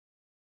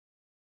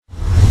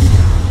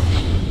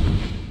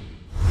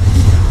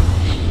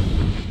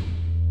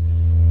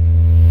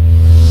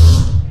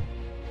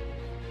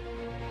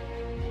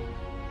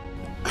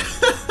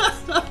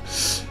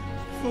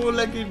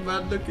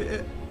man, look at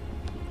it.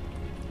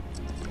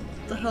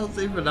 What the hell's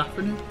even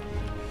happening?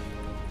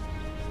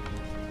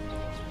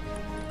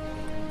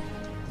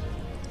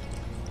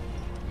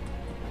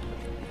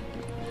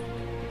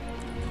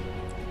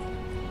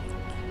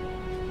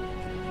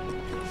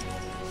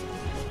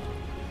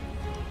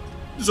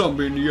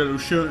 Zombie in the yellow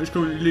shirt is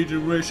currently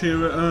leading the race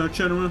here at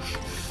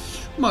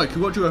Generous. Mikey,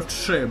 what do you have to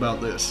say about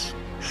this?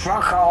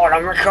 Fuck all,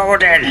 I'm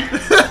recording!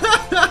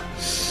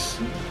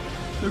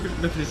 Look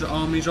at this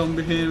army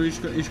zombie here, he's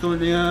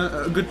going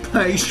at a good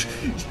pace.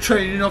 His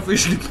training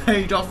obviously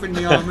paid off in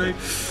the army.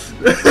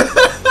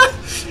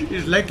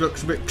 His leg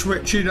looks a bit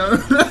twitchy though.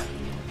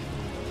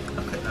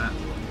 Look at that.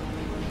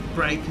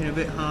 Braking a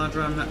bit hard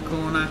around that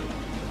corner.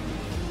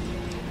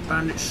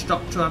 Bandit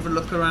stopped to have a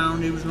look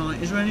around, he was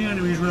like, is there any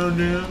enemies around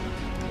here?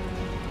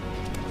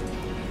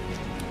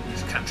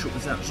 Let's catch up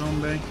with that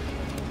zombie.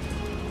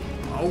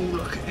 Oh,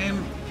 look at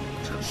him.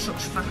 He's got such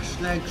fast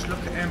legs,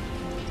 look at him.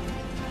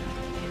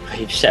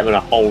 You just set him on a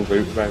whole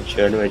route around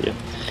Cherno, weren't you?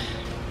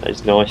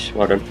 That's nice,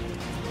 well done.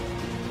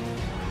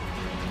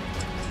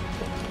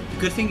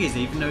 The good thing is,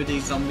 even though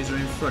these zombies are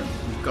in front,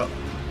 we've got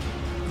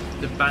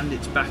the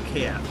bandits back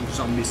here with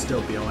zombies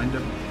still behind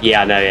them.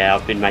 Yeah, I know, yeah,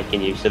 I've been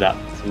making use of that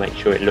to make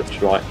sure it looks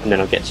right, and then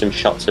I'll get some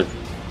shots of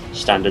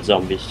standard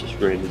zombies just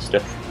ruining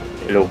stuff.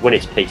 It'll, when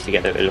it's pieced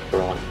together, it'll look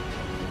alright.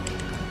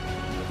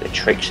 The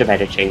tricks of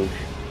editing.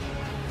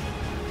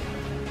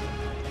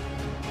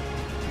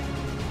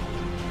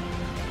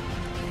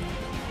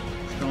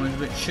 He's a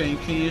bit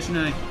cheeky, isn't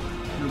he?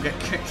 He'll get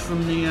kicked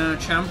from the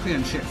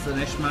championship for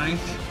this, mate.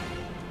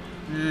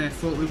 Yeah,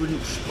 thought we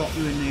wouldn't spot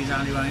you in these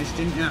alleyways,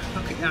 didn't you?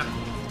 Look at ya.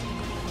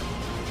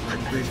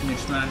 Good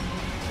business, man.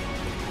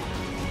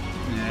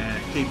 Yeah,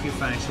 keep your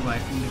face away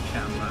from the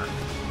camera.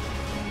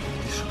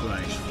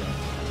 Disgraceful.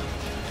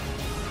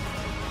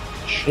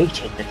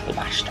 Cheating little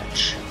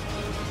bastards.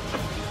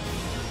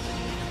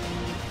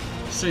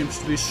 Seems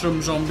to be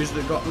some zombies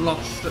that got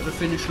lost at the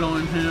finish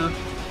line here.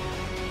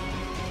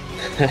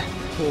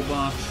 Poor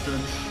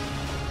bastards.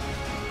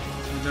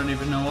 They don't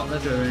even know what they're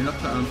doing, look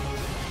at them.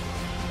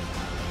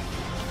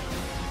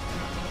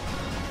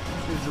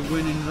 Here's a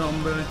winning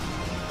zombie.